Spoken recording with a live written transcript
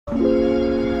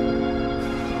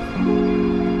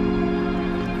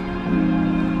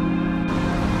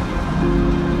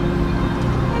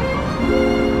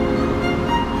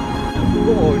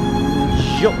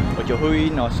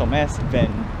hui no som es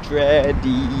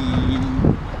vendredi.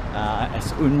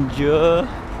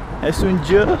 Es un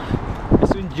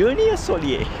journée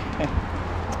ensoleillé.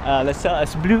 Le ciel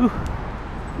est bleu.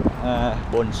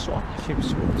 Bonsoir,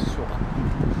 bonsoir.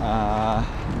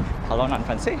 Parlons en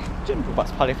français. Je ne peux pas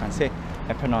parler français.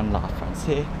 Apprenons la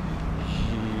français.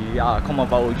 Comment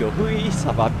va aujourd'hui?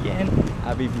 Ça va bien?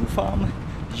 Avez-vous femme?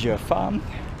 Je femme.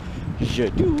 Je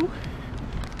do.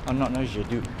 Oh no, je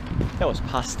do. That was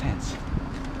past tense.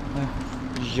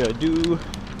 Je do.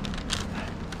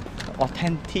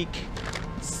 Authentic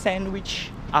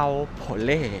sandwich au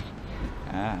poulet.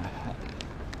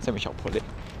 Sandwich au poulet.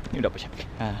 Như đọc chắc.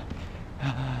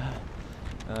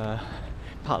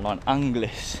 Parlons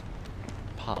anglais.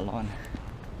 Parlons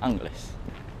anglais.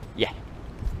 Yeah.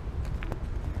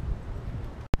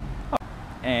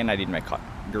 And I didn't record.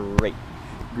 Great.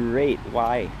 Great.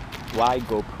 Why? Why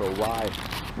GoPro?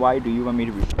 Why do you want me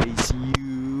to replace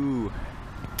you?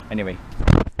 Anyway,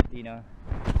 dinner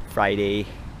Friday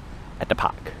at the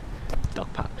park. Dog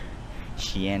park.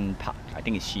 Xian Park. I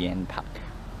think it's Xian Park.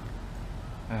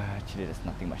 Actually, there's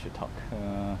nothing much to talk.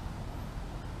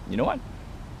 You know what?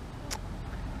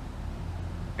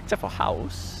 Except for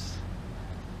house.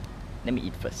 Let me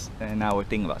eat first. And I will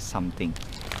think about something.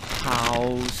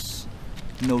 House.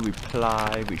 No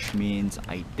reply, which means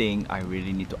I think I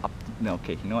really need to no,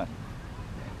 okay, you know what?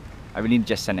 I really need to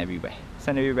just send everywhere.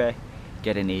 Send everywhere.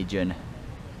 Get an agent.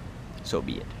 So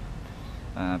be it.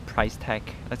 Price tag.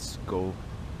 Let's go.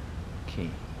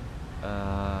 Okay.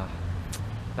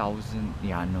 1,000.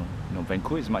 Yeah, no.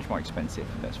 Vancouver is much more expensive.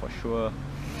 That's for sure.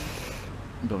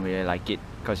 Don't really like it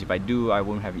because if I do, I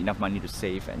won't have enough money to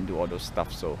save and do all those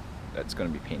stuff. So that's gonna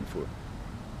be painful.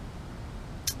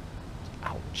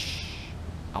 Ouch.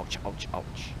 Ouch, ouch,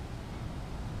 ouch.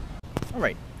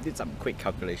 Alright, did some quick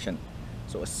calculation.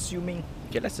 So assuming,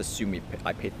 okay, let's assume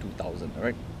I paid 2,000,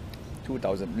 alright?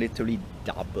 2,000, literally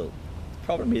double.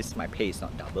 Problem is my pay is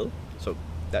not double, so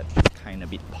that's kind of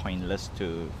a bit pointless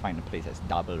to find a place that's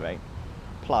double, right?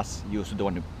 Plus, you also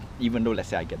don't want to, even though let's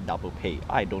say I get double pay,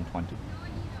 I don't want to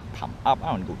pump up,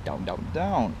 I want to go down, down,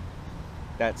 down.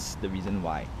 That's the reason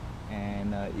why.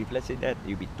 And if let's say that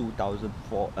it'll be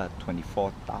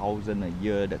 24,000 a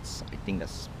year, I think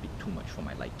that's a bit too much for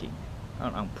my liking.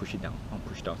 I'll push it down. I'll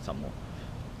push down some more,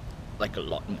 like a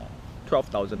lot more.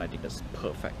 12,000, I think that's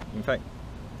perfect. In fact,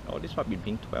 this might be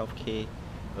paying 12k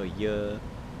a year.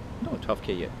 No, 12k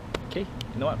a year. Okay,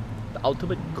 you know what? The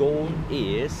ultimate goal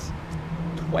is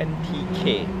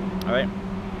 20k. All right,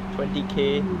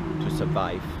 20k to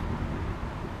survive.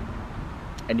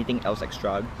 Anything else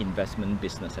extra, investment,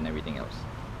 business and everything else,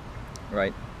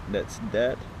 right? That's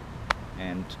that.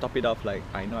 And to top it off, like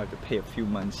I know I have to pay a few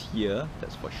months here,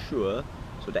 that's for sure,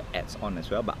 so that adds on as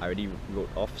well, but I already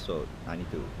wrote off, so I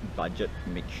need to budget,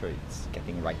 make sure it's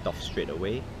getting right off straight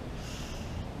away.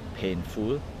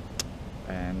 Painful.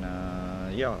 And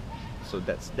yeah, so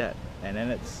that's that. And then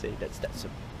let's say that's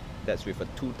with a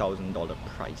 $2,000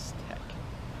 price tag.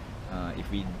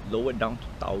 If we lower down to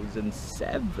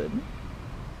 1,007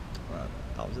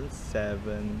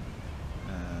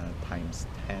 times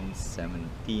 10,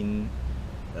 17,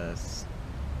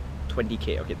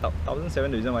 20k. Okay,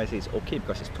 1,007, the reason why I say it's okay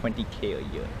because it's 20k a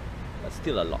year, but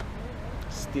still a lot.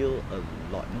 Still a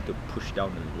lot. Need to push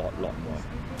down a lot more.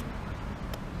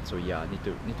 So yeah, need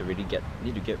to really get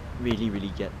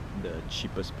really get the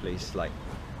cheapest place. Like,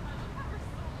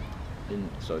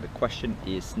 so the question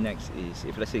is next is,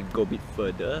 if let's say go a bit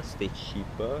further, stay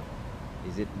cheaper,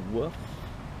 is it worth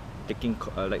taking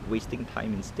like wasting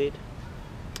time instead?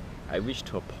 I reached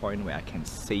to a point where I can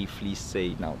safely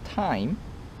say now time,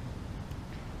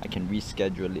 I can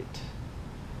reschedule it.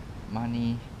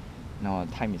 Money, no,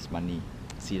 time is money.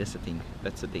 See, that's the thing.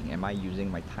 Am I using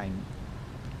my time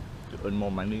to earn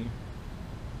more money?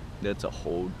 That's a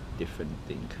whole different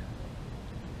thing.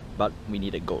 But we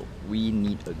need a goal.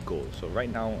 So right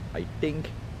now, I think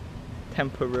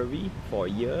temporary for a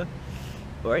year.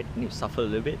 Alright, need to suffer a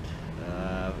little bit.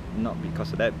 Not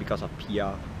because of that, because of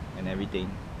PR and everything.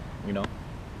 You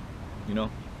know,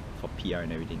 for PR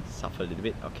and everything, suffer a little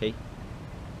bit. Okay,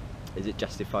 is it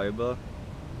justifiable?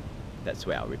 That's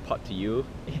where I'll report to you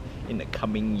in the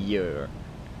coming year,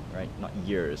 right? Not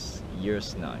years.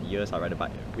 Years now. Years, I'd rather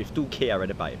buy with 2k. I'd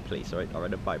rather buy a place, right? I'd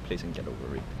rather buy a place and get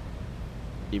over it.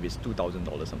 If it's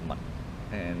 $2,000 a month,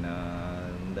 and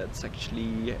that's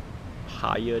actually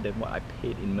higher than what I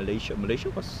paid in Malaysia. Malaysia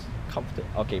was comfortable.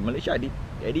 Okay, Malaysia I did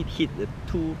hit the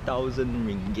 2,000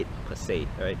 ringgit per se,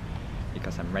 right?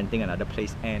 Because I'm renting another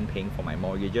place and paying for my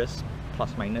mortgages,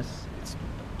 plus minus, it's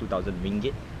 2,000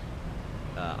 ringgit.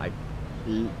 I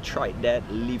tried that,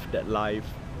 lived that life.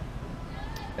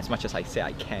 as much as I say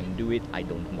I can do it, I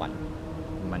don't want.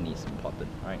 Money is important,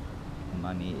 right?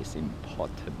 Money is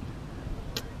important.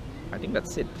 I think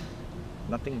that's it.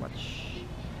 Nothing much.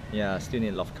 Yeah, still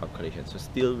need a lot of calculations, so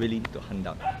still really need to hunt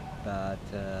down. But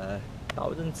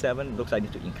 1,007 looks like I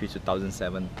need to increase to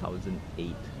 1,007,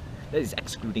 1,008. That is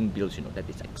excluding bills, you know. That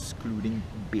is excluding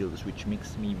bills, which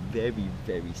makes me very,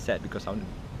 very sad because I want to.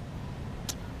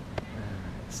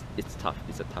 It's tough.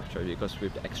 It's a tough choice because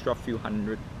with the extra few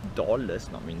 $100,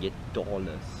 not ringgit,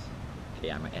 dollars.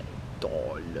 Okay, I might add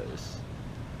dollars.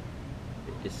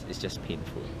 It's just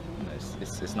painful. You know,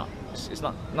 it's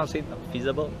not saying not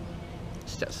feasible.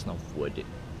 It's just not worth it.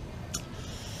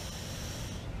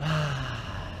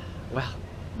 Well,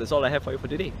 that's all I have for you for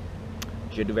today.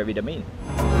 Je devais vider main.